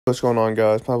What's going on,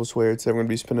 guys? Pablo Swear. Today I'm going to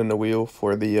be spinning the wheel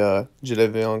for the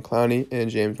Jadeveon, Clowney,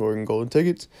 and James Morgan golden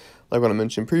tickets. Like what I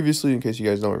mentioned previously, in case you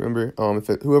guys don't remember,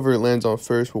 whoever lands on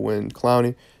first will win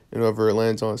Clowney, and whoever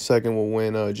lands on second will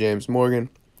win James Morgan.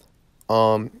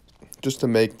 Just to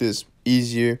make this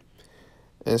easier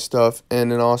and stuff,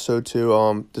 and then also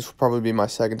to this will probably be my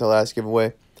second to last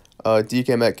giveaway.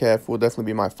 DK Metcalf will definitely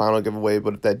be my final giveaway,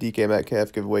 but if that DK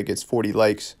Metcalf giveaway gets 40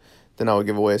 likes, then I will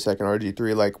give away a second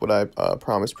RG3 like what I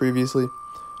promised previously.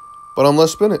 But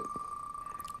let's spin it.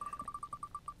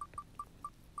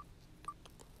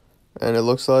 And it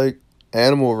looks like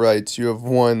Animal Rights, you have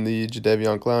won the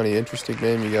Jadeveon Clowney. Interesting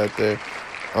name you got there.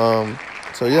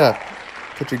 So yeah,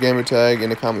 put your gamer tag in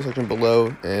the comment section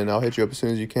below, and I'll hit you up as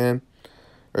soon as you can.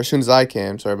 Or as soon as I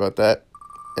can, sorry about that.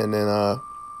 And then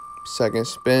second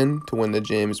spin to win the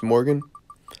James Morgan.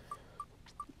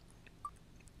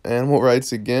 Animal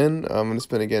Rights again. I'm going to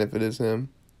spin again if it is him.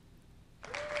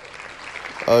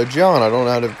 John, I don't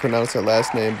know how to pronounce that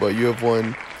last name, but you have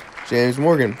won James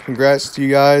Morgan. Congrats to you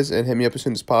guys, and hit me up as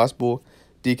soon as possible.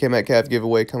 DK Metcalf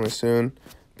giveaway coming soon.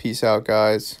 Peace out,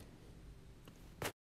 guys.